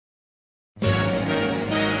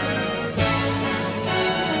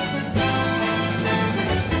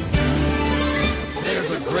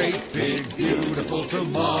beautiful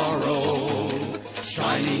tomorrow,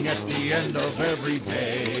 shining at the end of every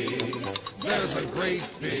day. There's a great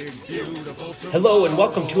big beautiful tomorrow. Hello and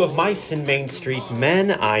welcome to Of Mice and Main Street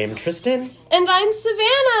Men. I am Tristan. And I'm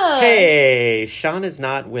Savannah. Hey, Sean is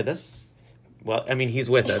not with us. Well, I mean, he's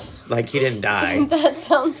with us. Like, he didn't die. That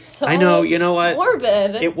sounds so I know, you know what?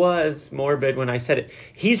 morbid. It was morbid when I said it.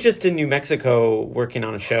 He's just in New Mexico working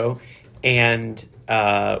on a show, and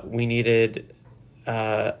we needed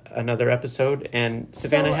another episode, and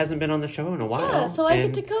Savannah hasn't been on the show in a while. Yeah, so I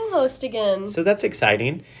get to co-host again. So that's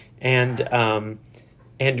exciting. And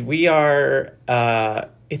we are...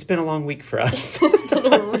 it's been a long week for us. It's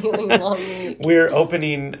been a really long week. We're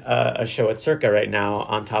opening a show at Circa right now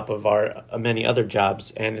on top of our many other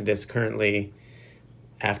jobs, and it is currently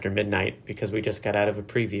after midnight because we just got out of a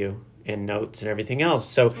preview and notes and everything else.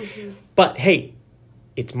 So, But hey,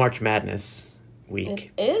 it's March Madness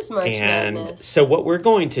week. It is March Madness. And so what we're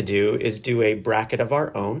going to do is do a bracket of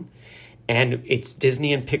our own, and it's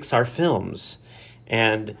Disney and Pixar films.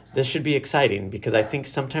 And this should be exciting because I think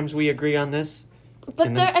sometimes we agree on this.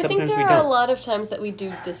 But I think there are a lot of times that we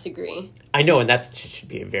do disagree. I know, and that should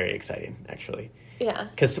be very exciting, actually. Yeah.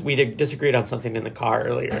 Because we disagreed on something in the car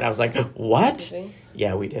earlier, and I was like, what? Did we?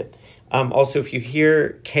 Yeah, we did. Also, if you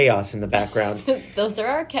hear chaos in the background... Those are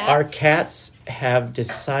our cats. Our cats have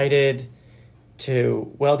decided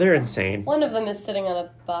to... Well, they're insane. One of them is sitting on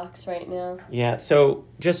a box right now. Yeah, so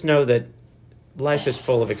just know that life is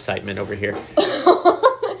full of excitement over here.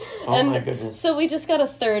 My goodness. So we just got a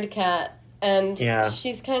third cat. And yeah.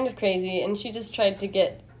 She's kind of crazy, and she just tried to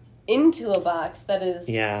get into a box that is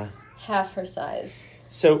half her size.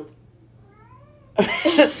 So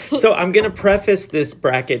I'm going to preface this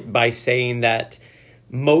bracket by saying that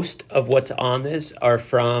most of what's on this are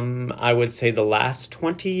from, I would say, the last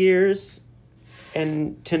 20 years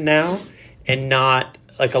and to now, and not,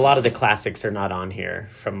 like, a lot of the classics are not on here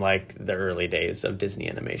from, like, the early days of Disney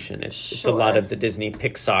animation. It's a lot of the Disney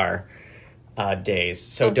Pixar days.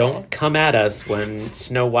 So don't come at us when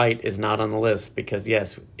Snow White is not on the list, because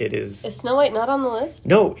yes, it is. Is Snow White not on the list?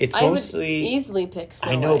 No, it's mostly. I would easily pick Snow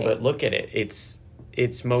White. I know, but look at it.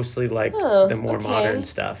 It's mostly like the more modern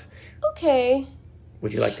stuff. Okay.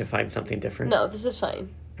 Would you like to find something different? No, this is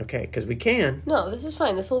fine. Okay, because we can. No, this is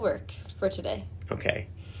fine. This will work for today. Okay.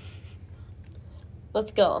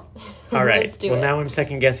 Let's go. All right. Let's do it. Now I'm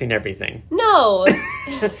second guessing everything. No.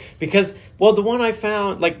 Because, well, the one I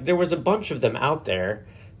found, like, there was a bunch of them out there,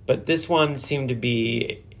 but this one seemed to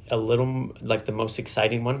be a little, like, the most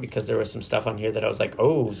exciting one, because there was some stuff on here that I was like,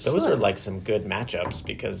 oh, those are, like, some good matchups,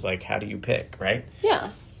 because, like, how do you pick, right? Yeah.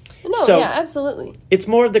 No, yeah, absolutely. It's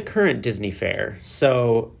more of the current Disney fare.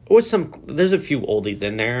 So, there's a few oldies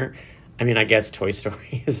in there. I mean, I guess Toy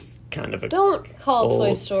Story is kind of a... Don't call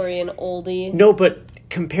Toy Story an oldie. No, but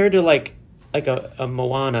compared to, like a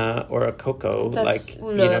Moana or a Coco, you know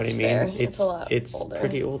what I mean? Fair. It's a lot older.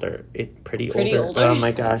 Pretty older. Pretty older. Oh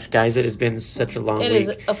my gosh, guys, it has been such a long week. It is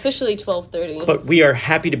officially 12:30. But we are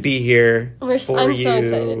happy to be here for I'm you. so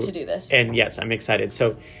excited to do this. And yes, I'm excited.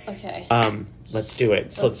 So, okay. Let's do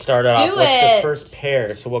it. So let's start off. What's the first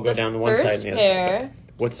pair? So we'll go down to one side and the other side.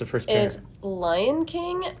 What's the first pair? Is Lion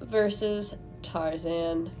King versus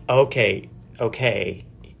Tarzan. Okay.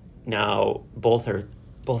 Now both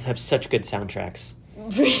have such good soundtracks.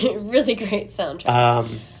 Really great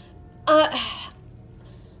soundtracks. I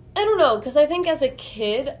don't know, because I think as a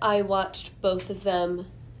kid I watched both of them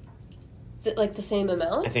the same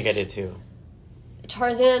amount. I think I did too.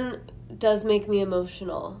 Tarzan does make me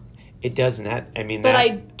emotional. It does not. But I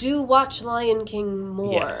do watch Lion King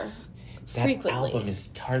more. Yes. Frequently.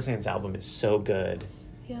 Tarzan's album is so good.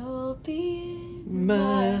 You'll be in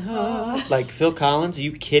my heart. Like Phil Collins, are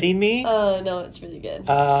you kidding me? Oh, no, it's really good.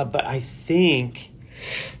 But I think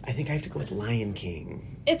I have to go with Lion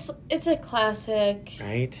King. It's a classic.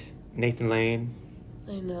 Right? Nathan Lane.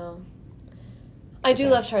 I know. I do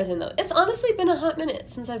love Tarzan, though. It's honestly been a hot minute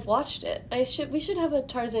since I've watched it. We should have a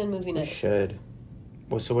Tarzan movie night. We should.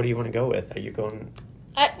 Well, so what do you want to go with? Are you going...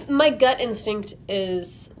 my gut instinct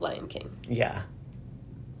is Lion King. Yeah.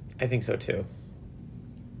 I think so, too.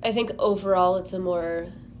 I think overall it's a more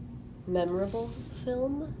memorable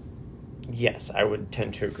film. Yes, I would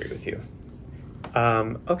tend to agree with you.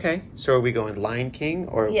 Okay, so are we going Lion King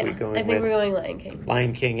or are we going I think we're going Lion King.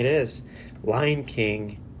 Lion King it is. Lion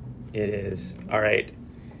King it is. All right.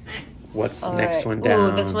 What's the next one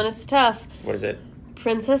down? Ooh, this one is tough. What is it?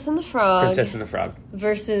 Princess and the Frog. Princess and the Frog.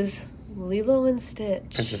 Versus Lilo and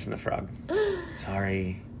Stitch. Princess and the Frog.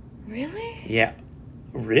 Sorry. Really? Yeah.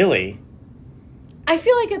 Really? I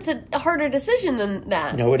feel like it's a harder decision than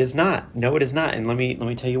that. No, it is not. And let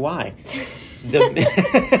me tell you why.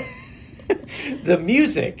 The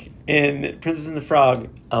music in Princess and the Frog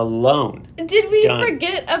alone. Did we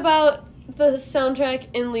forget about the soundtrack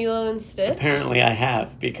in Lilo and Stitch? Apparently I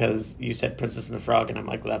have, because you said Princess and the Frog, and I'm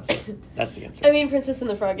like, well, that's the answer. I mean, Princess and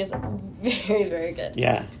the Frog is very, very good.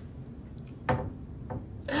 Yeah.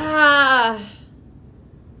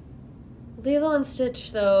 Lilo and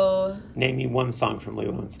Stitch, though. Name me one song from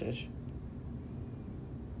Lilo and Stitch.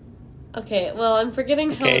 Okay, well, I'm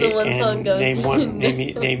forgetting how the one song goes.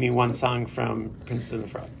 Name me one song from Princess and the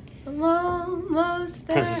Frog. I'm almost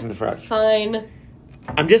there. Princess and the Frog. Fine.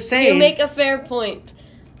 I'm just saying. You make a fair point.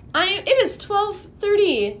 It is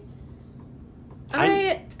 12:30.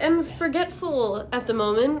 I am forgetful at the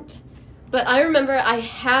moment, but I remember I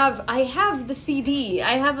have the CD.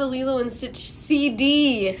 I have a Lilo and Stitch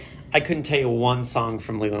CD. I couldn't tell you one song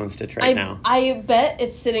from Lilo and Stitch now. I bet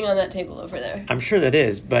it's sitting on that table over there. I'm sure that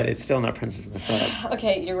is, but it's still not Princess and the Frog.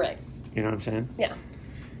 Okay, you're right. You know what I'm saying? Yeah.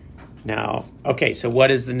 Now, okay, so what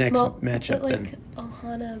is the next matchup then?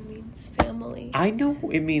 Ohana means family. I know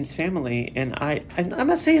it means family, and I'm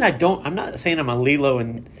not saying I'm not saying I'm a Lilo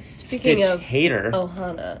and Stitch hater.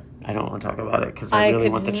 Ohana. I don't want to talk about it because I really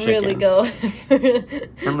want the chicken. Really go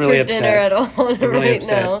I'm really for upset. dinner at Ohana I'm really right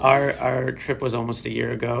upset. now. Our trip was almost a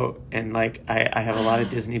year ago, and like I have a lot of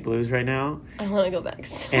Disney blues right now. I want to go back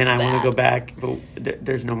so and I want to go back, but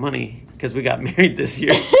there's no money because we got married this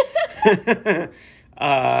year.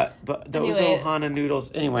 But those Ohana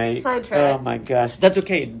noodles. Anyway, sidetrack. Oh my gosh, that's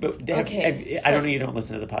okay. But I don't know. You don't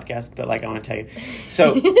listen to the podcast, but like I want to tell you.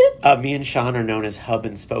 So me and Sean are known as Hub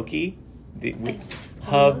and Spokey.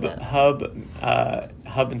 Hub and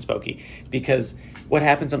Spokey, because what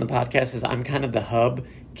happens on the podcast is I'm kind of the hub,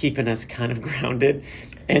 keeping us kind of grounded,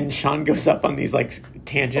 and Sean goes up on these like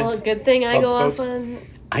tangents. Well, good thing I go spokes. off on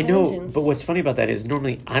I know, tangents. but what's funny about that is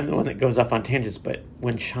normally I'm the one that goes off on tangents, but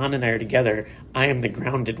when Sean and I are together, I am the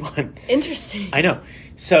grounded one. Interesting. I know.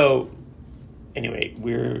 So anyway,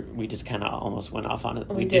 we just kind of almost went off on it.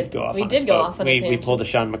 We did go off on a tangent. We pulled a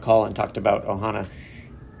Sean McCall and talked about Ohana.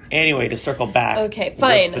 Anyway, to circle back. Okay,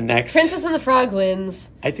 fine. What's the next? Princess and the Frog wins.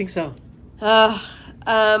 I think so.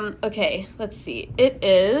 Okay, let's see. It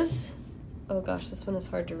is... Oh gosh, this one is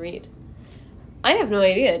hard to read. I have no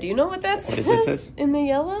idea. Do you know what that says in the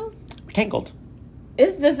yellow? Tangled.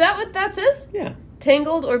 Is that what that says? Yeah.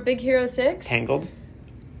 Tangled or Big Hero 6? Tangled.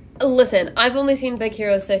 Listen, I've only seen Big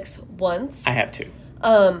Hero 6 once. I have too.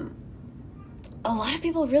 A lot of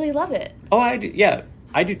people really love it. Oh, I do. Yeah.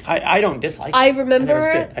 I do. I don't dislike it. I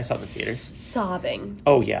remember I saw it in the theater. Sobbing.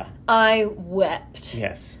 Oh, yeah. I wept.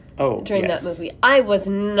 Yes. Oh, during that movie. I was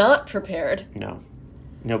not prepared. No.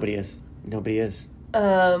 Nobody is.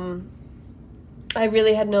 I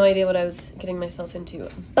really had no idea what I was getting myself into.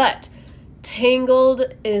 But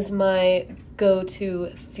Tangled is my go-to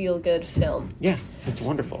feel-good film. Yeah, it's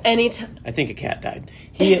wonderful. Anytime. I think a cat died.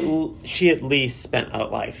 She at least spent a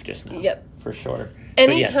life just now. Yep. For sure.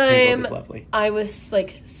 Anytime yes, Tangled is lovely. I was,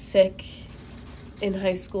 like, sick in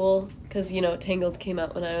high school, because, you know, Tangled came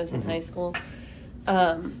out when I was in high school.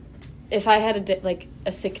 If I had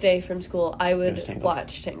a sick day from school, I would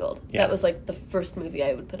watch Tangled. Yeah. That was, like, the first movie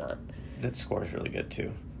I would put on. That score is really good,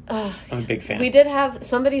 too. I'm a big fan. We did have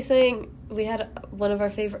somebody saying, we had one of our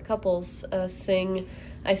favorite couples sing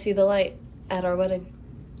I See the Light at our wedding.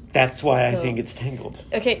 That's why I think it's Tangled.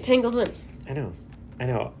 Okay, Tangled wins. I know.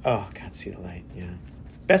 Oh, God, See the Light, yeah.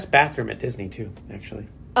 Best bathroom at Disney, too, actually.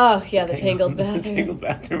 Oh, yeah, the Tangled bathroom. The Tangled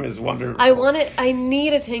bathroom is wonderful. I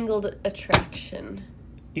need a Tangled attraction.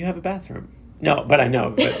 You have a bathroom. No, but I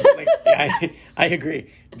know. But, like, yeah, I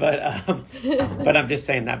agree. But I'm just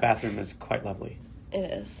saying that bathroom is quite lovely.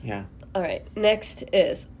 It is. Yeah. All right. Next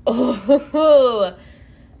is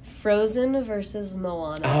Frozen versus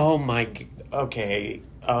Moana. Oh my. Okay.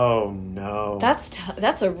 Oh no.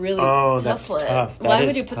 That's a really tough one. Tough. Why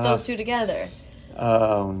would you put those two together?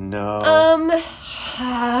 Oh no. Oh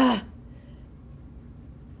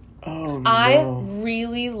no. I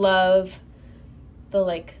really love the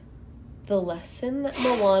lesson that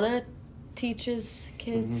Moana teaches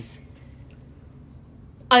kids. Mm-hmm.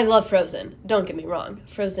 I love Frozen. Don't get me wrong.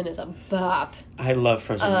 Frozen is a bop. I love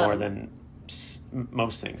Frozen more than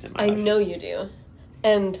most things in my life. I know you do.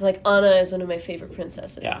 And, like, Anna is one of my favorite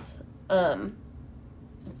princesses. Yeah.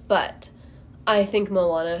 But I think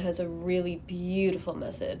Moana has a really beautiful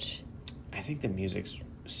message. I think the music's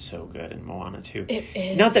so good in Moana, too. It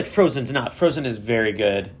is. Not that Frozen's not. Frozen is very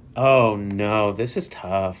good. Oh, no. This is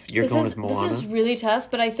tough. You're going with Moana? This is really tough,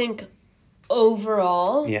 but I think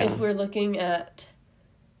overall, if we're looking at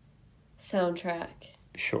soundtrack.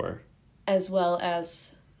 Sure. As well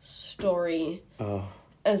as story. Oh.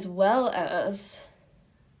 As well as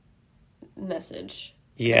message.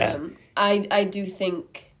 Yeah. I do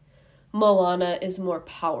think Moana is more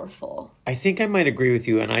powerful. I think I might agree with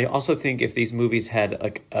you, and I also think if these movies had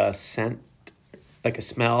like a scent, like a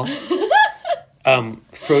smell,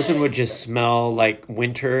 Frozen would just smell like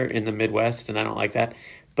winter in the Midwest, and I don't like that.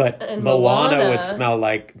 But And Moana would Moana- smell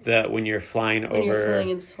like when you're flying When over. you're flying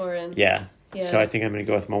in Soarin'. Yeah. Yeah. So I think I'm going to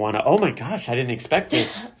go with Moana. Oh my gosh, I didn't expect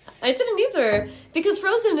this. I didn't either, because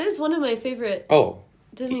Frozen is one of my favorite Oh,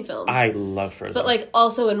 Disney films. I love Frozen. But, like,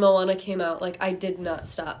 also when Moana came out, like, I did not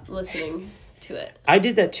stop listening to it. I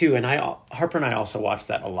did that too, and Harper and I also watched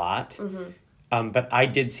that a lot. But I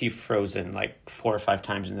did see Frozen like 4 or 5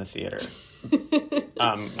 times in the theater.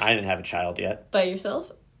 I didn't have a child yet. By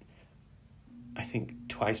yourself? I think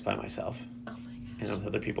twice by myself. Oh my god. And with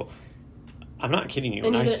other people. I'm not kidding you.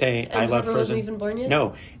 And When I say I love Harper Frozen. wasn't even born yet?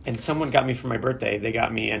 No. And someone got me for my birthday. They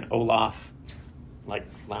got me an Olaf, like,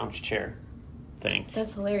 lounge chair thing.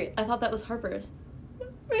 That's hilarious. I thought that was Harper's.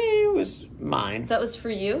 It was mine. That was for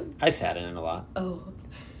you? I sat in it a lot. Oh.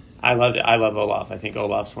 I loved it. I love Olaf. I think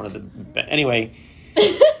Olaf's one of the best. Anyway,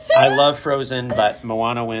 I love Frozen, but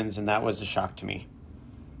Moana wins, and that was a shock to me.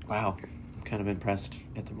 Wow. I'm kind of impressed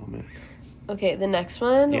at the moment. Okay, the next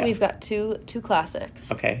one, Yeah. we've got two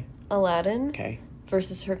classics. Okay. Aladdin Okay.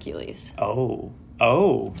 versus Hercules. Oh,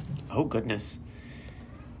 goodness.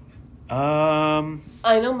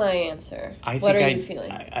 I know my answer. What are you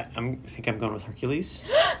feeling? I think I'm going with Hercules.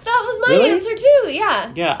 That was my Really? answer too,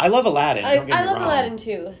 yeah. Yeah, I love Aladdin. Don't get I me love wrong. Aladdin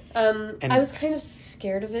too. And- I was kind of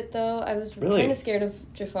scared of it though. I was Really? kind of scared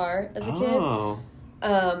of Jafar as a Oh,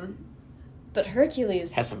 kid. But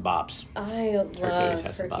Hercules. has some bops. I love Hercules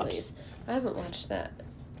has some Hercules. I haven't watched that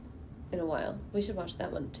in a while. We should watch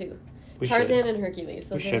that one too. We Tarzan should. and Hercules.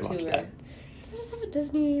 Those We are should the two watch where- that. Let's just have a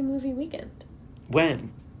Disney movie weekend.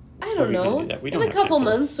 When? I Are don't we gonna know. do that? We In don't a have time couple for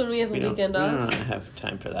this. months when we have a weekend We off. don't have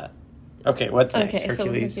time for that. Okay, what's next? Okay, so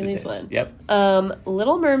Hercules is won. Yep.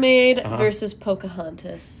 Little Mermaid Uh-huh. versus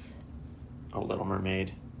Pocahontas. Oh, Little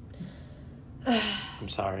Mermaid. I'm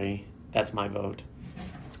sorry. That's my vote.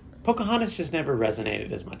 Pocahontas just never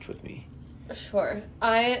resonated as much with me. Sure.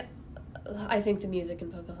 I think the music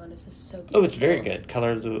in Pocahontas is so beautiful. Oh, it's very good.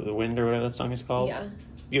 Color of the Wind or whatever that song is called. Yeah.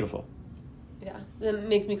 Beautiful. Yeah. That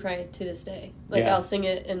makes me cry to this day. Like, Yeah. I'll sing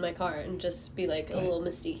it in my car and just be like a Right. little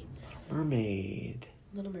misty. Mermaid.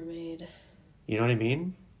 Little Mermaid. You know what I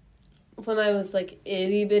mean? When I was like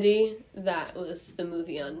itty bitty, that was the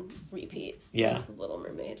movie on repeat. Yeah. Was Little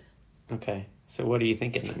Mermaid. Okay. So what are you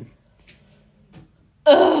thinking then?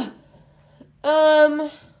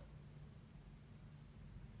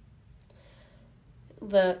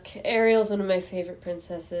 Look, Ariel's one of my favorite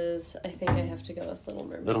princesses. I think I have to go with Little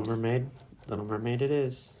Mermaid. Little Mermaid. Little Mermaid it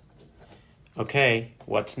is. Okay.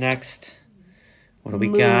 What's next? What do we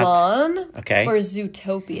got? Mulan Okay. or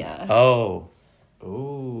Zootopia? Oh.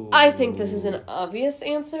 Ooh. I think this is an obvious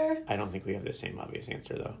answer. I don't think we have the same obvious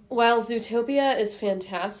answer though. While Zootopia is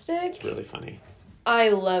fantastic, It's really funny. I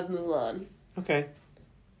love Mulan. Okay.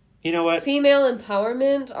 You know what? Female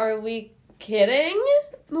empowerment? Are we kidding?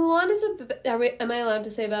 Mulan is am I allowed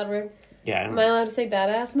to say a bad word? Yeah. Am I allowed to say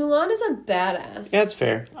badass? Mulan is a badass. Yeah, it's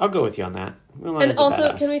fair. I'll go with you on that. Mulan And is a also,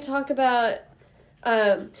 badass. can we talk about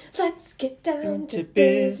let's get down to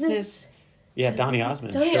business. Yeah, Donny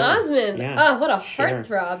Osmond. Donny sure. Osmond. Yeah. Ah, what a Sure.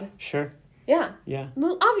 heartthrob. Sure. Yeah. Yeah.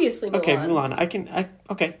 Obviously Mulan. Okay, Mulan.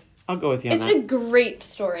 Okay. I'll go with you on It's that. a great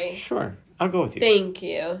story. Sure. I'll go with you. Thank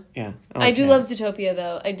you. Yeah. I do love Zootopia,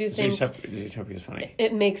 though. I do think Zootopia is funny.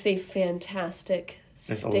 it makes a fantastic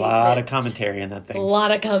There's statement. a lot of commentary in that thing. A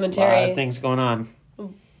lot of A commentary. lot of things going on.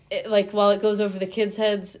 While it goes over the kids'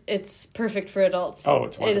 heads, it's perfect for adults. Oh,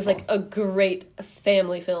 it's It is like wonderful. a great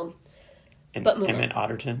family film. And But Mulan. Emmett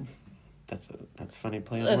Otterton. That's funny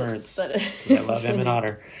play on That words. is- that is I love funny. Emmett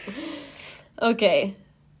Otter. Okay.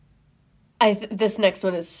 This next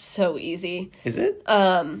one is so easy. Is it?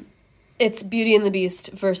 It's Beauty and the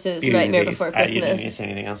Beast versus Beauty and the Nightmare Beast. Before You didn't need to Christmas. say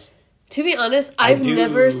anything else. To be honest, I I've do-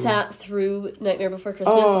 never sat through Nightmare Before Christmas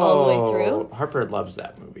all the way through. Harper loves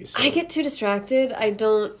that movie. So I get too distracted. I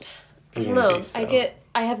don't Beauty and the know. Beast, I though.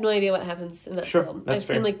 I have no idea what happens in that Sure, film. that's I've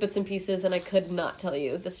fair. seen like bits and pieces, and I could not tell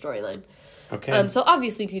you the storyline. Okay. So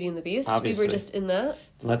obviously, Beauty and the Beast. Obviously. We were just in that.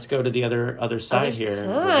 Let's go to the other side Other here. side.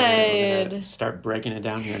 We're gonna start breaking it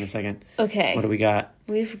down here in a second. Okay, What do we got?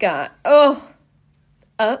 we've got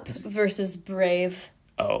Up versus Brave.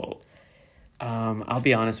 Oh. I'll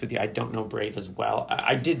be honest with you. I don't know Brave as well.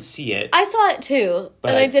 I did see it. I saw it too, But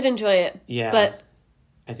and I- I did enjoy it. Yeah. But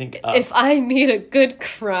I think if I need a good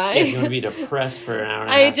cry, if you want to be depressed for an hour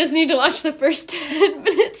and a I half. just need to watch the first 10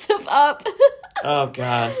 minutes of Up. Oh,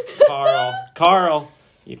 God. Carl,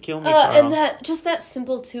 you kill me, Carl. And that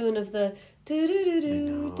simple tune of the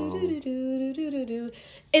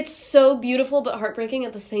It's so beautiful but heartbreaking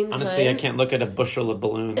at the same time. Honestly, I can't look at a bushel of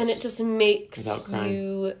balloons. And it just makes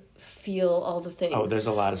you feel all the things. Oh, there's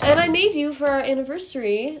a lot of stuff. And I made you for our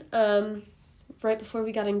anniversary, right before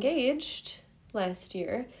we got engaged last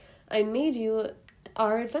year. I made you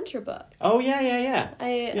our adventure book. Oh, yeah.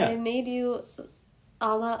 I made you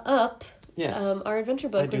a la Up. Yes. Our adventure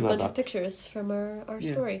book with a bunch of pictures from our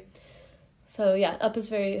story. So yeah, Up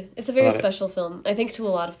is it's a very special film, I think, to a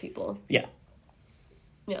lot of people. Yeah.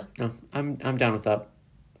 Yeah. No, I'm down with Up.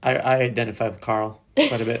 I identify with Carl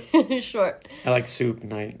quite a bit. Sure. I like soup,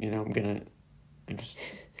 and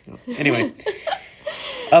anyway.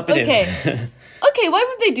 Up it is. Okay, why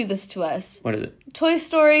would they do this to us? What is it? Toy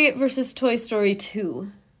Story versus Toy Story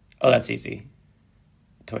 2. Oh, that's easy.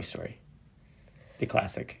 Toy Story. The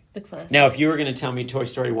classic. The classic. Now, if you were going to tell me Toy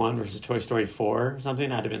Story 1 versus Toy Story 4 or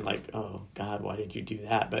something, I'd have been like, oh, God, why did you do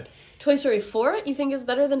that? But Toy Story 4, you think is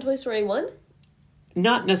better than Toy Story 1?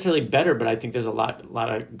 Not necessarily better, but I think there's a lot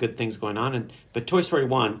of good things going on. But Toy Story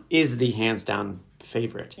 1 is the hands-down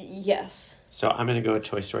favorite. Yes. So I'm going to go with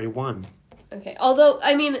Toy Story 1. Okay. Although,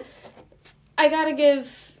 I mean, I got to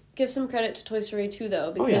give some credit to Toy Story 2,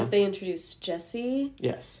 though, because they introduced Jessie.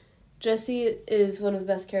 Yes. Jessie is one of the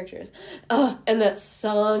best characters. Oh, and that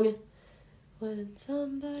song, When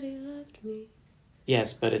Somebody Loved Me.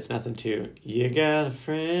 Yes, but it's nothing to, you got a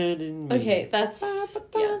friend in me. Okay, that's,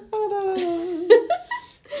 yeah.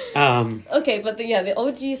 Okay, but the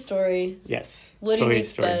OG story. Yes. Woody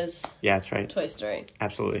meets Buzz. Yeah, that's right. Toy Story.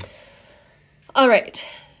 Absolutely. All right.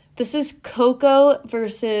 This is Coco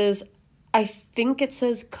versus, I think it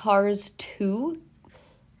says Cars 2.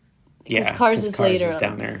 Because Cars is later is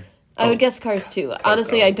down there. I would guess Cars 2. Coco.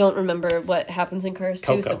 Honestly, I don't remember what happens in Cars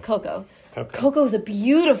 2, so Coco. Coco is a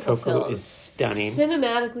beautiful film. Coco is stunning.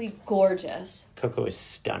 Cinematically gorgeous. Coco is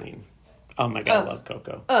stunning. Oh my God, I love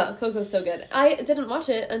Coco. Oh, Coco's so good. I didn't watch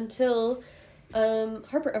it until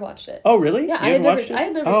Harper watched it. Oh, really? Yeah, I had never seen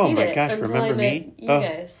it Oh my gosh, until remember I met you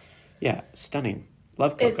guys. Yeah, stunning.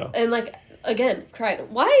 Love Coco. And again, cried.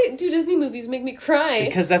 Why do Disney movies make me cry?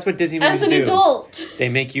 Because that's what Disney movies do. As an adult. They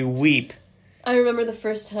make you weep. I remember the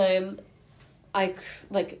first time I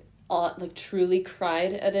truly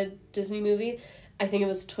cried at a Disney movie. I think it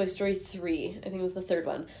was Toy Story 3. I think it was the third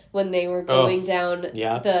one. When they were going down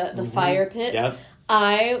the fire pit. Yep.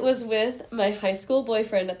 I was with my high school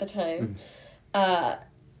boyfriend at the time. And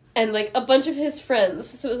a bunch of his friends.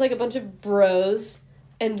 So it was a bunch of bros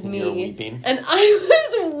and me. You were weeping. And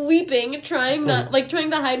I was weeping, trying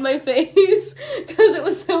to hide my face because it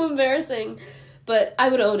was so embarrassing. But I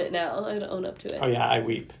would own it now. I would own up to it. Oh, yeah, I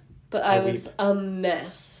weep. But I was a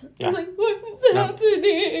mess. Yeah. I was like, what's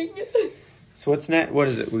happening? So what's next? What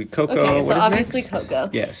is it? Coco. Okay, so what is obviously next? Coco.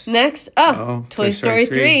 Yes. Next, Toy Story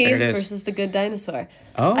 3 versus The Good Dinosaur.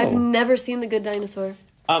 Oh. I've never seen The Good Dinosaur.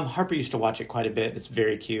 Harper used to watch it quite a bit. It's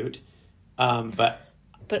very cute. But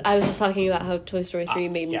I was just talking about how Toy Story 3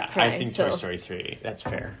 made me cry. I think Toy Story 3. That's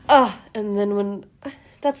fair. And then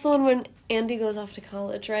that's the one when Andy goes off to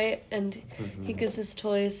college, right? And he gives his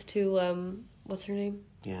toys to, what's her name?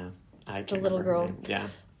 Yeah. I can't the little remember her girl. name. Yeah.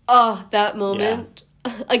 Oh, that moment.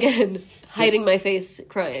 Yeah. Again, hiding my face,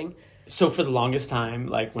 crying. So for the longest time,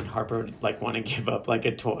 when Harper would want to give up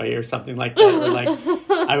a toy or something like that,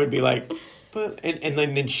 or I would be like, but and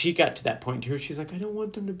then she got to that point too. She's like, I don't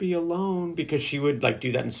want them to be alone, because she would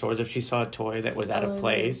do that in stores. If she saw a toy that was out of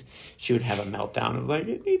place, she would have a meltdown of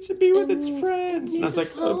it needs to be with its friends. And I was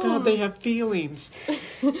like, oh God, they have feelings.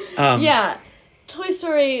 Yeah, Toy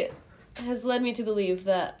Story has led me to believe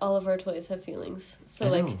that all of our toys have feelings.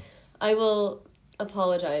 So I will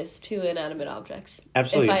apologize to inanimate objects.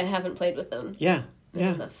 Absolutely. If I haven't played with them. Yeah.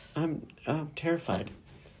 Enough. I'm terrified.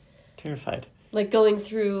 Terrified. Going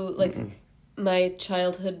through my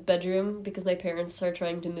childhood bedroom, because my parents are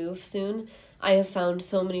trying to move soon. I have found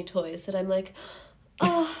so many toys that I'm like,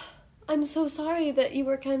 oh, I'm so sorry that you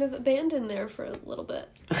were kind of abandoned there for a little bit.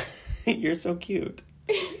 You're so cute.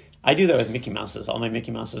 I do that with Mickey Mouses. All my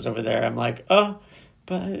Mickey Mouses over there. I'm like, oh,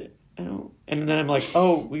 but I don't. And then I'm like,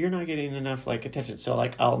 oh, well, you're not getting enough attention. So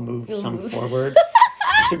I'll move forward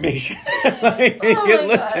to make sure that get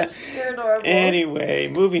looked at. You're adorable. Anyway,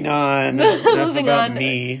 moving on. Moving on.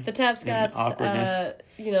 Me. The Tapscots,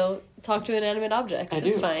 talk to inanimate objects.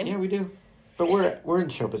 It's fine. Yeah, we do. But we're in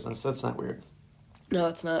show business. That's not weird. No,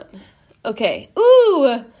 it's not. Okay.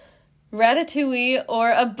 Ooh! Ratatouille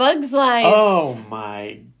or A Bug's Life. Oh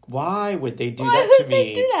my! Why would they do that to me? Why would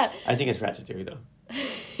they do that? I think it's Ratatouille though.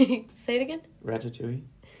 Say it again. Ratatouille.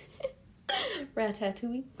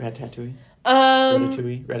 Ratatouille. Ratatouille.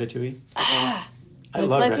 Ratatouille. Ratatouille. I Bugs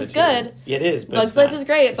love Life Ratatouille. is good. Yeah, it is. But Bugs it's Life not- is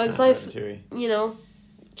great. it's Bugs not Life, Ratatouille.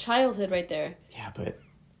 Childhood right there. Yeah, but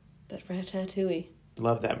But Ratatouille,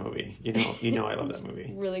 love that movie. You know I love that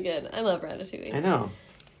movie. really good. I love Ratatouille. I know.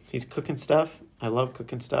 He's cooking stuff. I love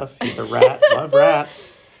cooking stuff. He's a rat. Love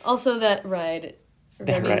rats. Also, that ride.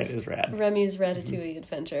 That ride is rad. Remi's Ratatouille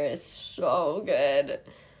adventure is so good.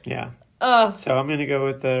 Yeah. Oh, So I'm gonna go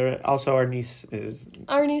with also our niece is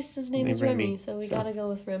our niece's name Named is Remy, Remy, so we so- gotta go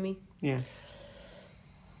with Remy. yeah.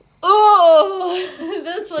 Oh,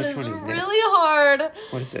 this one Which is one is next? really hard.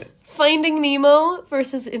 What is it? Finding Nemo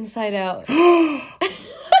versus Inside Out.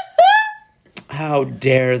 How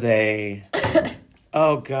dare they?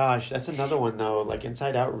 Oh gosh, that's another one though. Like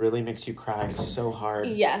Inside Out really makes you cry so hard.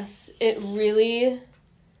 Yes, it really.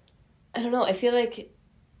 I don't know. I feel like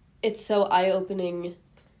it's so eye-opening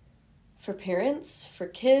for parents, for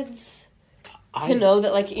kids, to know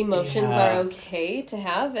that like emotions Yeah. are okay to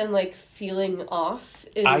have, and like feeling off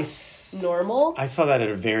is normal. I saw that at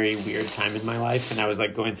a very weird time in my life, and I was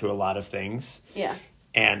like going through a lot of things, Yeah,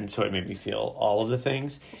 and so it made me feel all of the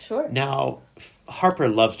things. sure. Now, Harper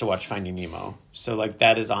loves to watch Finding Nemo, so like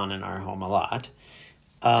that is on in our home a lot.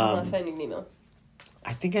 I love Finding Nemo.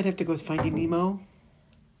 I think I'd have to go with Finding Nemo.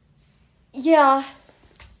 Yeah,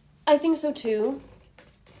 I think so too.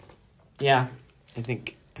 Yeah, I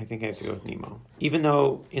think I have to go with Nemo, even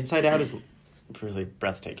though Inside Out is really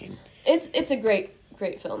breathtaking. It's a great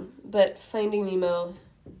film, but Finding Nemo,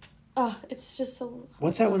 it's just so.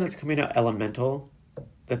 What's that one that's coming out? Elemental,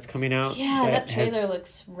 that's coming out. Yeah, that trailer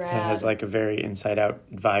looks rad. That has like a very Inside Out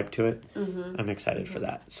vibe to it. Mm-hmm. I'm excited for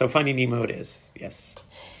that. So Finding Nemo it is. Yes.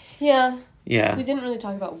 Yeah. Yeah. We didn't really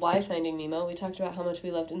talk about why Finding Nemo. We talked about how much we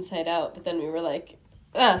loved Inside Out, but then we were like,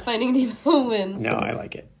 Finding Nemo wins. No, I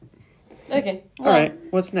like it. Okay. All right.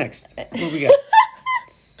 What's next? What do we got?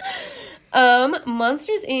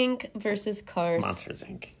 Monsters Inc. versus Cars. Monsters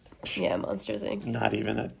Inc. Yeah, Monsters Inc. Not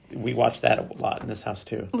even we watch that a lot in this house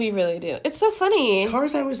too. We really do. It's so funny.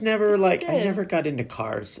 Cars, I was never like, I good. never got into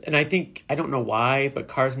Cars. And I don't know why, but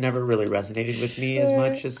Cars never really resonated with me as Sure.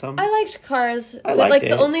 much as some. I liked Cars, but liked like it.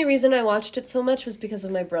 the only reason I watched it so much was because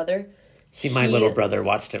of my brother. See, my He- little brother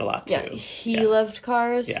watched it a lot too. Yeah, he loved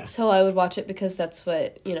Cars, Yeah. so I would watch it because that's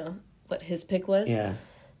what his pick was. Yeah.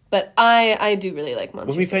 But I do really like Monsters.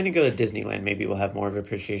 When we Inc. finally go to Disneyland, maybe we's have more of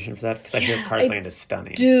appreciation for that because I hear Cars I Land is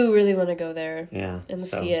stunning. do really want to go there Yeah. and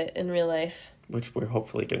so- see it in real life. Which we're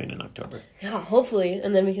hopefully doing in October. Yeah, hopefully,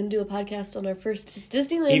 and then we can do a podcast on our first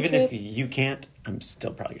Disneyland Even trip. if you can't, I'm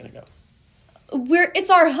still probably going to go. It's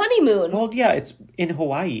our honeymoon. Well, yeah, it's in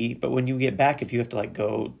Hawaii, but when you get back, if you have to like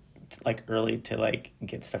go like early to like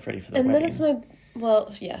get stuff ready for the and wedding. then it's my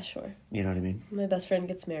yeah, sure. You know what I mean? My best friend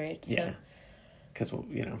gets married. So. Yeah. Because,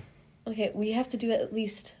 Okay, we have to do at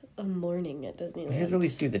least a morning at Disneyland. we have to at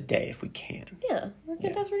least do the day if we can. Yeah, we're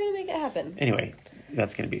gonna make it happen. Anyway,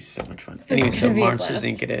 that's going to be so much fun. Anyway, so gonna be a Monsters blast.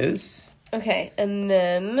 Inc. it is. Okay, and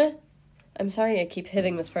then I'm sorry I keep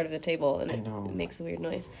hitting this part of the table and I know. it makes a weird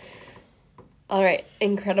noise. All right,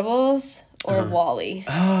 Incredibles or Wall-E?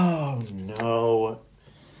 Oh, no.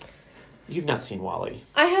 You've not seen WALL-E.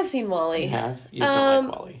 I have seen Wall-E. You have? You just don't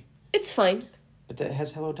like WALL-E. It's fine. But that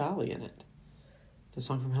has Hello Dolly in it. The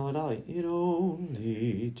song from Hello Dolly. It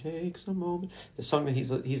only takes a moment. The song that he's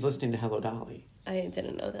listening to Hello Dolly. I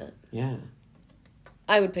didn't know that. Yeah.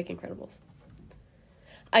 I would pick Incredibles.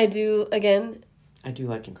 I do, again, I do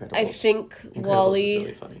like Incredibles. I think Incredibles Wall-E is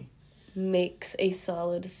really funny. makes a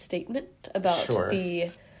solid statement about Sure.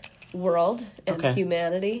 the world and Okay.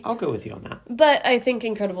 humanity. I'll go with you on that. But I think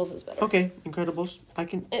Incredibles is better. Okay, Incredibles. I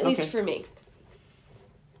can. At least for me.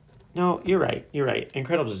 No, you're right. You're right.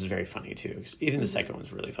 Incredibles is very funny too. Even the second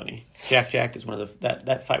one's really funny. Jack is one of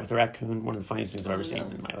that fight with the raccoon. One of the funniest things I've ever seen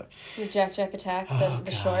in my life. The Jack Attack, the Oh,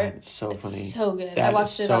 short. it's so funny. So good. That I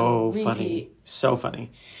watched is it on so repeat. funny. So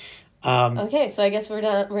funny. Okay, so I guess we're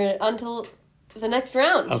done. We're on to the next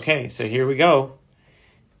round. Okay, so here we go.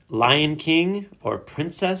 Lion King or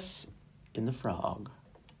Princess and the Frog?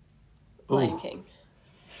 Ooh. Lion King.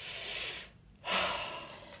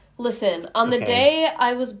 Listen, on the Okay. day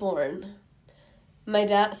I was born, my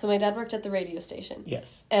dad worked at the radio station.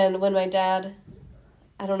 Yes. And when my dad,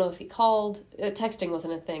 I don't know if he called, texting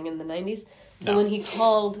wasn't a thing in the 90s. So No. when he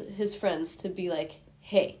called his friends to be like,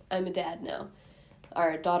 hey, I'm a dad now.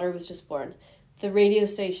 Our daughter was just born. The radio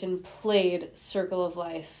station played Circle of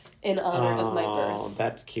Life in honor of my Oh, birth.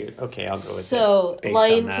 that's cute. Okay, I'll go with So it. Based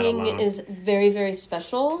Lion on that King alone. is very, very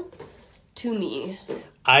special to me.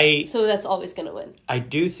 I So that's always going to win.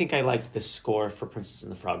 do think I like the score for Princess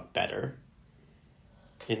and the Frog better.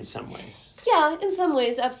 in some ways. Yeah, in some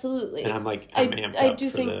ways, absolutely. And I'm amped I up do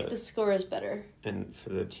for think the score is better. And for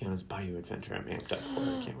the Tiana's Bayou Adventure, I'm amped up for it.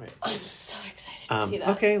 I can't wait. I'm so excited to see that.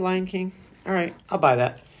 Okay, Lion King. All right, I'll buy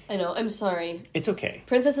that. I know, I'm sorry. It's okay.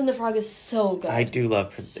 Princess and the Frog is so good. I do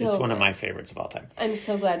love So it's one of good. my favorites of all time. I'm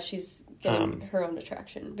so glad she's getting her own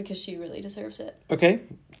attraction because she really deserves it. Okay,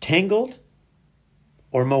 Tangled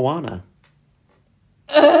or Moana?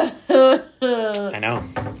 I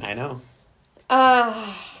know.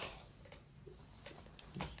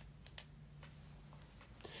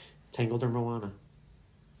 Tangled or Moana?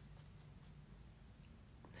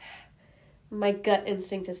 My gut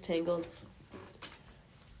instinct is Tangled.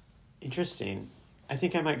 Interesting. I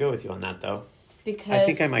think I might go with you on that, though. Because I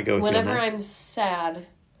think I might go with you on whenever that. I'm sad,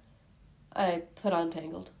 I put on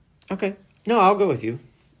Tangled. Okay. No, I'll go with you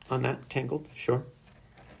on that. Tangled, sure.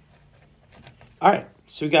 All right.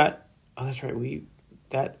 So we got... Oh, that's right. We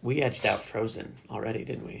edged out Frozen already,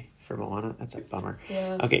 didn't we? For Moana? That's a bummer.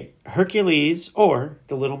 Yeah. Okay. Hercules or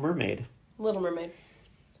The Little Mermaid? Little Mermaid.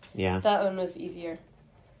 Yeah. That one was easier.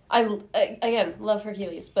 I again, love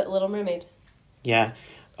Hercules, but Little Mermaid. Yeah.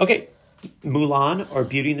 Okay. Mulan or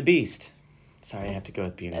Beauty and the Beast? Sorry, I have to go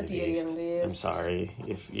with Beauty and the Beauty Beast. and the Beast. I'm sorry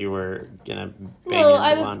if you were gonna bang No,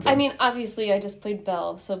 Mulan. I mean, obviously, I just played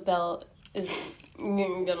Belle, so Belle is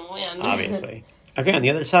gonna win. Obviously. Okay, on the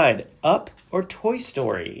other side, Up or Toy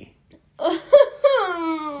Story?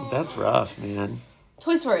 That's rough, man.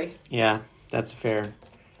 Toy Story. Yeah, that's fair.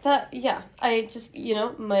 I just,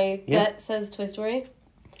 my gut says Toy Story.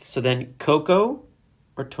 So then, Coco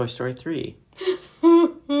or Toy Story 3?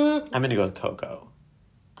 I'm going to go with Coco.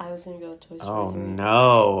 I was going to go with Toy Story 3. Oh,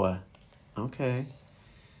 no. Okay.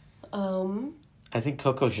 I I think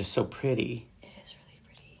Coco's just so pretty. It is really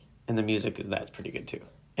pretty. And the music, that's pretty good, too.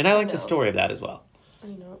 And I like the story of that as well. I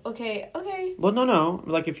know. Okay. Well, no.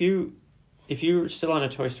 Like, if you're still on a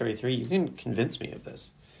Toy Story 3, you can convince me of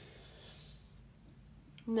this.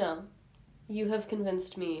 No. You have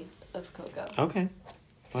convinced me of Coco. Okay.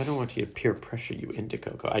 Well, I don't want to peer pressure you into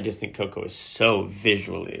Coco. I just think Coco is so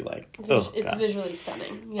visually, It's visually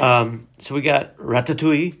stunning. Yes. So we got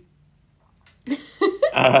Ratatouille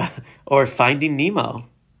or Finding Nemo.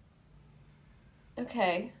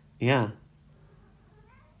 Okay. Yeah.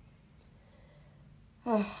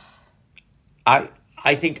 I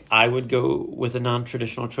think I would go with a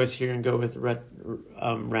non-traditional choice here and go with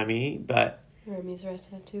Remy, but Remy's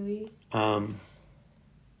Ratatouille.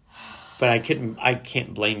 but I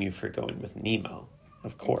can't blame you for going with Nemo,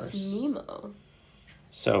 of course. It's Nemo.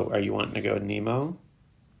 So, are you wanting to go with Nemo?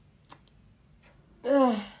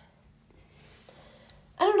 Ugh.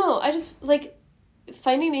 I don't know. I just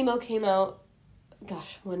Finding Nemo came out.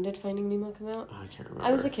 Gosh, when did Finding Nemo come out? Oh, I can't remember.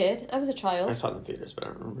 I was a kid. I was a child. I saw it in the theaters, but I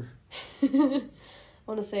don't remember. I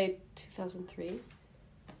want to say 2003.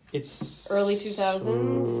 It's early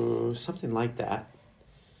 2000s. Something like that.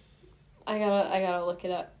 I gotta look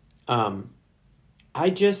it up.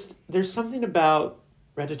 There's something about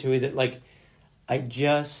Ratatouille that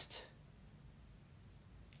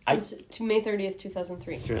To May 30th,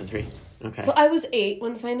 2003. 303. Okay. So I was 8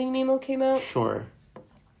 when Finding Nemo came out. Sure.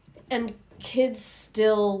 And kids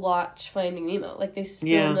still watch Finding Nemo. They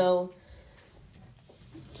still know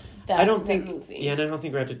that movie. Yeah, and I don't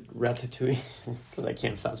think Ratatouille, because I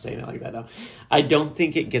can't stop saying it like that now. I don't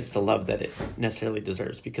think it gets the love that it necessarily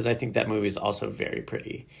deserves, because I think that movie is also very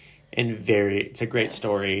pretty and it's a great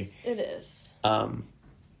story. It is.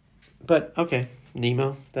 But, okay,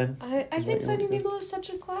 Nemo, then. I think Finding Nemo is such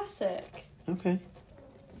a classic. Okay.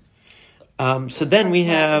 So then we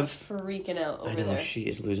have... Is freaking out over I know, there. she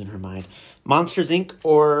is losing her mind. Monsters, Inc.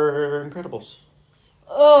 or Incredibles?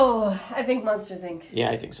 Oh, I think Monsters, Inc. Yeah,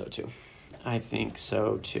 I think so, too.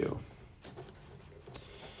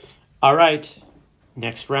 All right.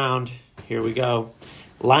 Next round. Here we go.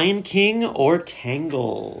 Lion King or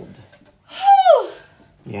Tangled?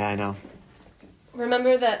 Yeah, I know.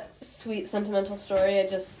 Remember that sweet sentimental story I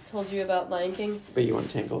just told you about Lion King? But you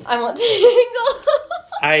want Tangled? I want Tangled.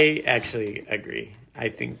 I actually agree. I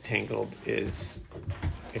think Tangled is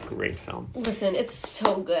a great film. Listen, it's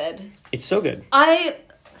so good. It's so good.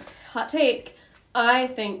 Hot take, I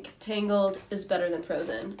think Tangled is better than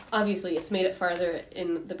Frozen. Obviously, it's made it farther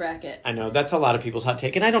in the bracket. I know, that's a lot of people's hot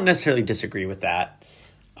take, and I don't necessarily disagree with that.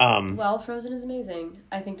 Well, Frozen is amazing.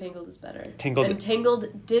 I think Tangled is better. Tangled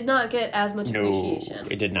did not get as much appreciation. No,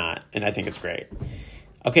 it did not, and I think it's great.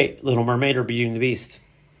 Okay, Little Mermaid or Beauty and the Beast?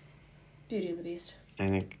 Beauty and the Beast. I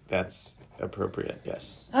think that's appropriate,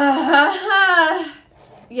 yes. Yeah,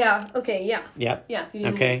 okay, yeah. Yep. Yeah, Beauty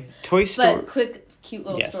and the Okay, Beast. Toy Story. But quick, cute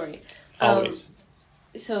little Yes, story. always.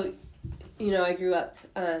 So, I grew up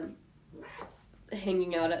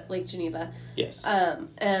hanging out at Lake Geneva. Yes.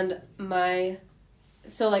 And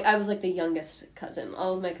so, like, I was, like, the youngest cousin.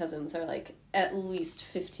 All of my cousins are, like, at least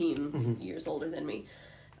 15 years older than me.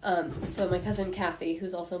 So my cousin Kathy,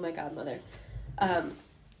 who's also my godmother,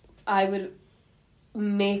 I would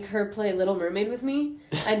make her play Little Mermaid with me.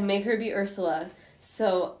 I'd make her be Ursula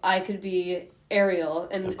so I could be Ariel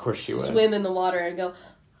and of course she would. Swim in the water and go,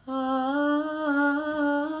 ah.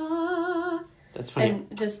 That's funny.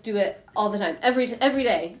 And just do it all the time. Every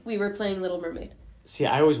day we were playing Little Mermaid. See,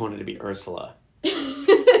 I always wanted to be Ursula.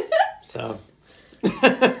 So...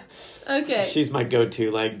 Okay. She's my go-to,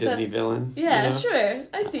 like, Disney villain. Yeah, you know? Sure.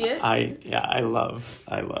 I see it. I love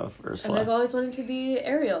Ursula. And I've always wanted to be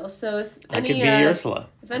Ariel, so if I could be Ursula.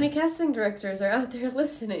 If any casting directors are out there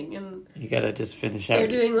listening and you gotta just finish out. They're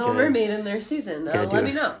doing Little Mermaid in their season, let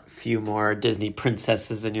me know. A few more Disney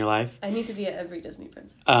princesses in your life. I need to be at every Disney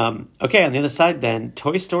princess. Okay, on the other side then,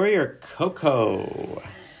 Toy Story or Coco?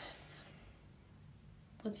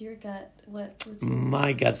 What's your gut?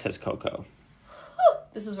 My gut says Coco.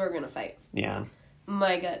 This is where we're gonna fight. Yeah.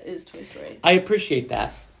 My gut is Toy Story. I appreciate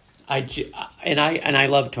that. I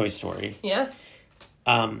love Toy Story. Yeah.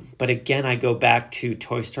 But again, I go back to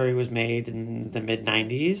Toy Story was made in the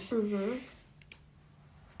mid-90s. Mm-hmm.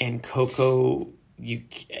 And Coco, you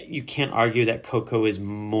can't argue that Coco is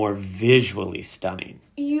more visually stunning.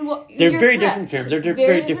 They're very different films. They're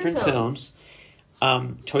very different films.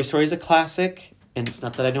 Toy Story is a classic, and it's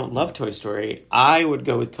not that I don't love Toy Story. I would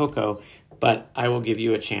go with Coco, but I will give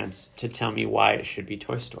you a chance to tell me why it should be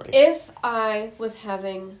Toy Story. If I was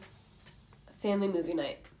having a family movie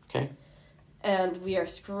night, okay, and we are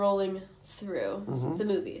scrolling through the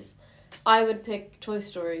movies, I would pick Toy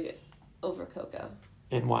Story over Coco.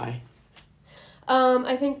 And why?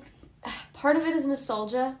 I think part of it is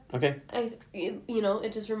nostalgia. Okay.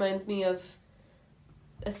 It just reminds me of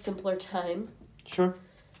a simpler time. Sure.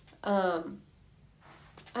 I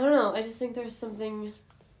don't know. I just think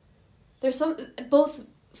both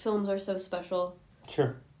films are so special.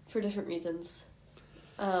 Sure. For different reasons.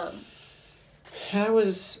 I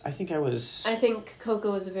think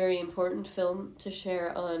Coco is a very important film to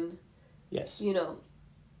share on. Yes.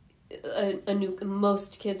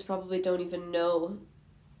 Most kids probably don't even know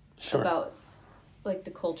about, like,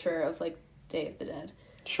 the culture of, like, Day of the Dead.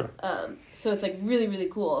 Sure. So it's, like, really, really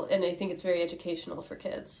cool, and I think it's very educational for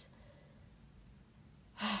kids.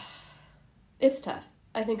 It's tough.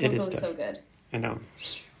 I think Coco is so good. I know.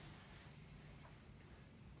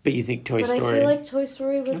 But you think Toy Story... But I feel like Toy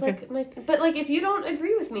Story was, like, my... But, like, if you don't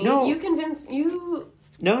agree with me, you convince... You...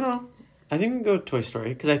 No. I think we can go with Toy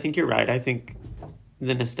Story, because I think you're right. I think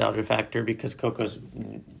the nostalgia factor, because Coco's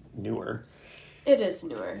newer. It is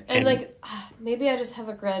newer. And like, maybe I just have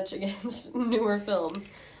a grudge against newer films.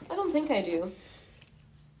 I don't think I do.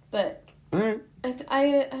 But... All right.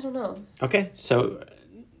 I don't know. Okay, so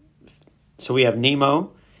we have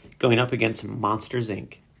Nemo going up against Monsters,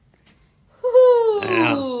 Inc.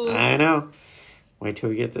 Ooh. I know. Wait till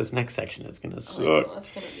we get this next section. It's going to suck. Oh, that's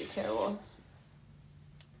going to be terrible.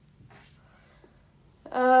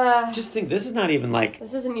 Just think, this is not even like...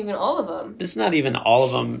 This isn't even all of them. This is not even all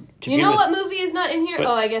of them. You know what movie is not in here?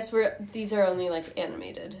 I guess these are only, like,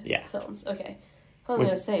 animated films. Okay. I was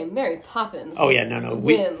going to say, Mary Poppins. Oh, yeah, no.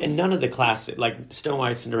 Wins. And none of the classic, like Snow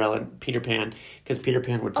White, Cinderella, and Peter Pan, because Peter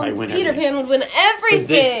Pan would probably win Peter Pan would win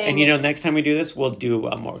everything! And next time we do this, we'll do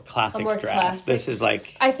a more classics draft. Classic. This is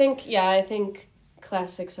like... I think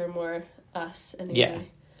classics are more us anyway. Yeah.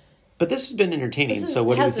 But this has been entertaining, so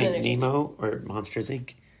what do you think, Nemo or Monsters,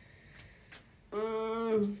 Inc.?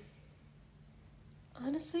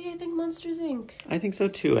 Honestly, I think Monsters, Inc. I think so,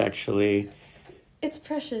 too, actually. It's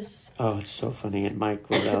precious. Oh, it's so funny. And Mike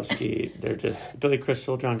Wazowski, they're just... Billy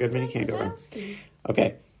Crystal, John Goodman, you can't go wrong.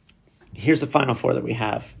 Okay. Here's the final four that we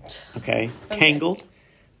have. Okay? Tangled,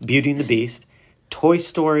 Beauty and the Beast, Toy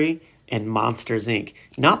Story, and Monsters, Inc.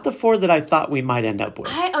 Not the four that I thought we might end up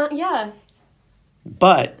with. Yeah.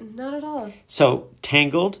 But... Not at all. So,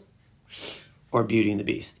 Tangled or Beauty and the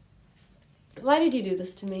Beast? Why did you do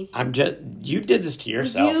this to me? You did this to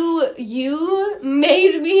yourself. You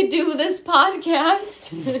made me do this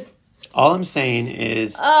podcast. All I'm saying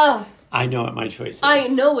is, I know what my choice is. I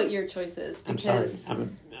know what your choice is. Because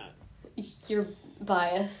I'm sorry. You're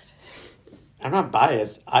biased. I'm not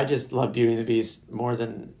biased. I just love Beauty and the Beast more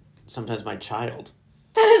than sometimes my child.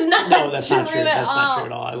 That is not true. No, that's not true. That's not true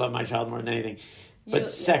at all. I love my child more than anything. But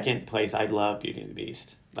second place, I love Beauty and the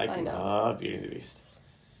Beast. I love Beauty and the Beast.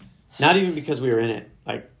 Not even because we were in it.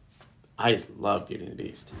 Like, I just love Beauty and the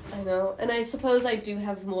Beast. I know. And I suppose I do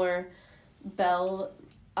have more Belle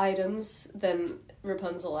items than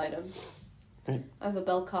Rapunzel items. Right. I have a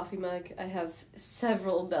Bell coffee mug. I have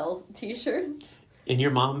several Bell t-shirts. And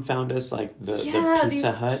your mom found us like the Yeah, Pizza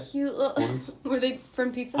these Hut cute little... ones. Were they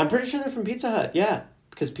from Pizza Hut? I'm pretty sure they're from Pizza Hut, yeah.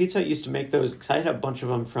 Because Pizza Hut used to make those, because I had a bunch of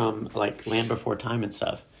them from like Land Before Time and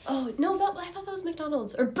stuff. Oh, no, I thought that was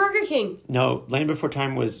McDonald's. Or Burger King. No, Land Before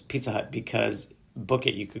Time was Pizza Hut because Book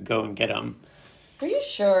It, you could go and get them. Are you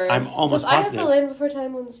sure? I'm almost 'Cause positive. I have the Land Before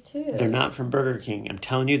Time ones too. They're not from Burger King. I'm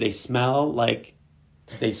telling you, they smell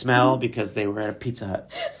because they were at a Pizza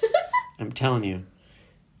Hut. I'm telling you.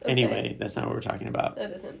 Okay. Anyway, that's not what we're talking about.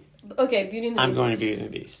 That isn't. Okay, Beauty and the Beast. I'm going to Beauty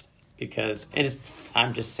and the Beast because,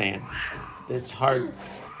 I'm just saying, it's hard.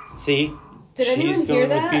 See? Did anyone She's hear going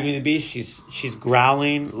that? with Beauty and the Beast. She's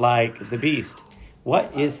growling like the Beast.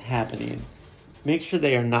 What is happening? Make sure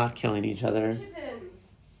they are not killing each other.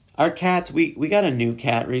 Our cats, we got a new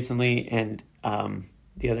cat recently, and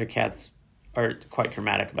the other cats are quite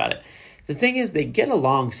dramatic about it. The thing is, they get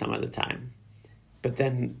along some of the time, but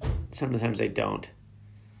then sometimes they don't.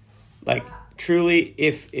 Like, truly,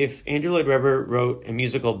 if Andrew Lloyd Webber wrote a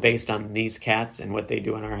musical based on these cats and what they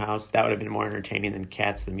do in our house, that would have been more entertaining than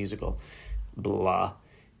Cats the musical. Blah.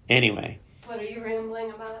 Anyway. What are you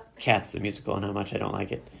rambling about? Cats the musical and how much I don't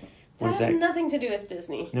like it. That has nothing to do with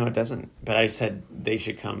Disney. No, it doesn't. But I said they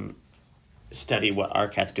should come study what our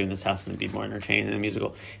cats do in this house and it'd be more entertaining than the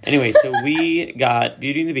musical. Anyway, so we got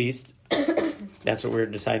Beauty and the Beast. That's what we're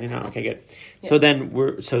deciding on. Okay, good. Yeah.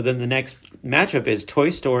 So then the next matchup is Toy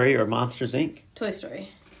Story or Monsters, Inc. Toy Story.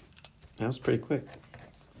 That was pretty quick.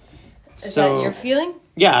 Is that your feeling?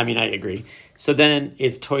 Yeah, I mean, I agree. So then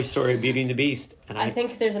it's Toy Story, Beauty and the Beast. And I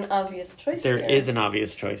think there's an obvious choice There here. is an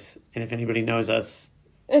obvious choice. And if anybody knows us...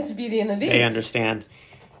 It's Beauty and the Beast. They understand.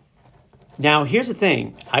 Now, here's the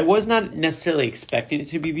thing. I was not necessarily expecting it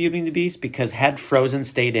to be Beauty and the Beast because had Frozen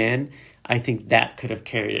stayed in, I think that could have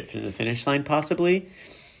carried it to the finish line possibly.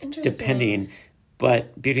 Interesting. Depending.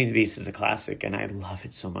 But Beauty and the Beast is a classic, and I love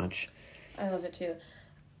it so much. I love it too.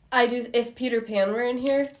 I do. If Peter Pan were in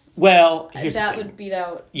here, well, here's that the thing. would beat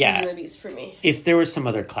out Yeah. Beauty and the Beast for me. If there were some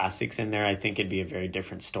other classics in there, I think it'd be a very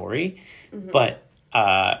different story. Mm-hmm. But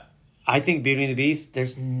I think Beauty and the Beast,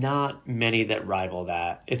 there's not many that rival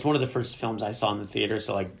that. It's one of the first films I saw in the theater,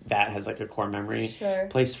 so like that has like a core memory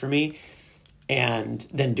placed for me. And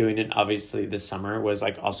then doing it obviously this summer was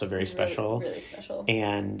like also very special. Really, really special.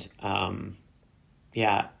 And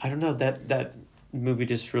yeah, I don't know, that movie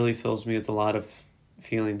just really fills me with a lot of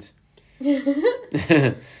feelings.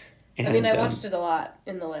 I mean, I watched it a lot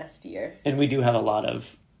in the last year. And we do have a lot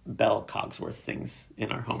of Belle Cogsworth things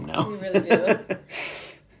in our home now. We really do.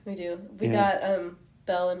 We do. We got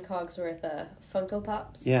Belle and Cogsworth Funko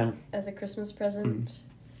Pops as a Christmas present.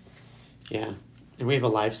 Mm-hmm. Yeah. And we have a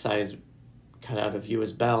life-size cutout of you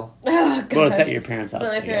as Belle. Oh, God. Well, it's at your parents' house.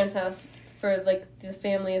 It's at my parents' house for, like, the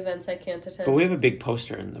family events I can't attend. But we have a big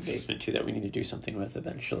poster in the basement, too, that we need to do something with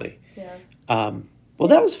eventually. Yeah. Well,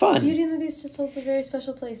 that was fun. Beauty and the Beast just holds a very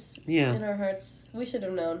special place in our hearts. We should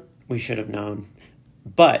have known. We should have known.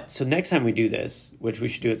 But, so next time we do this, which we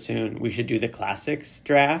should do it soon, we should do the classics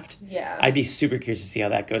draft. Yeah. I'd be super curious to see how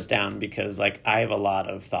that goes down because, like, I have a lot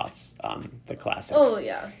of thoughts on the classics. Oh,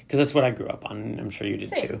 yeah. Because that's what I grew up on, and I'm sure you did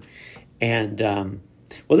Same. too. And,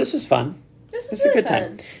 well, this was fun. This was really a good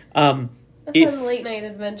time. A fun late-night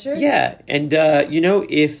adventure. Yeah, and,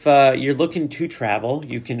 if you're looking to travel,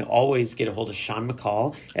 you can always get a hold of Sean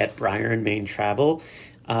McCall at Briar and Maine Travel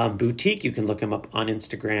Boutique. You can look him up on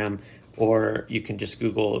Instagram, or you can just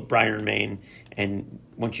Google Briar and Maine, and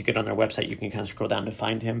once you get on their website, you can kind of scroll down to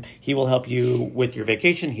find him. He will help you with your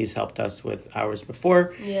vacation. He's helped us with ours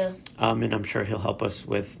before. Yeah. And I'm sure he'll help us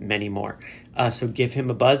with many more. So give him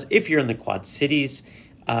a buzz. If you're in the Quad Cities,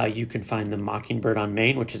 you can find the Mockingbird on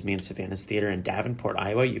Main, which is me and Savannah's Theater in Davenport,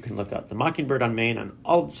 Iowa. You can look up the Mockingbird on Main on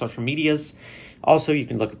all the social medias. Also, you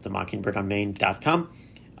can look up the mockingbirdonmain.com.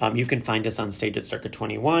 You can find us on stage at Circa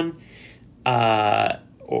 21,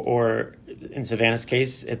 or in Savannah's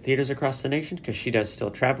case, at theaters across the nation, because she does still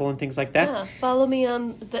travel and things like that. Yeah, follow me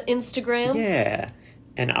on the Instagram. Yeah,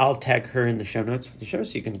 and I'll tag her in the show notes for the show,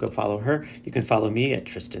 so you can go follow her. You can follow me at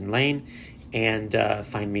Tristan Lane, and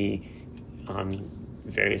find me on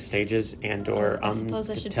various stages and or on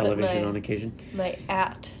the television on occasion. My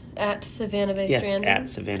at Savannah Bay Stranded. Yes, at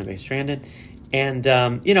Savannah Bay Stranded. And,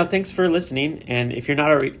 thanks for listening. And if you're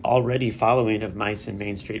not already following of Mice and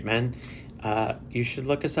Main Street Men, you should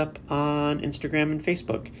look us up on Instagram and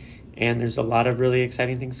Facebook. And there's a lot of really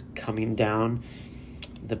exciting things coming down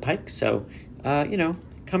the pike. So,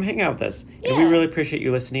 come hang out with us. Yeah. And we really appreciate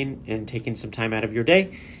you listening and taking some time out of your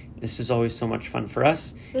day. This is always so much fun for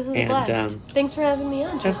us. This is a blast. Thanks for having me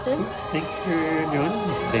on, Justin. Thanks for joining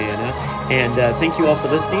us, Diana. And thank you all for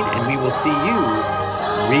listening, and we will see you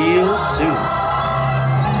real soon.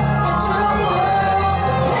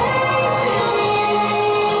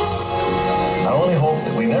 I only hope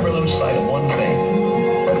that we never lose sight of one thing.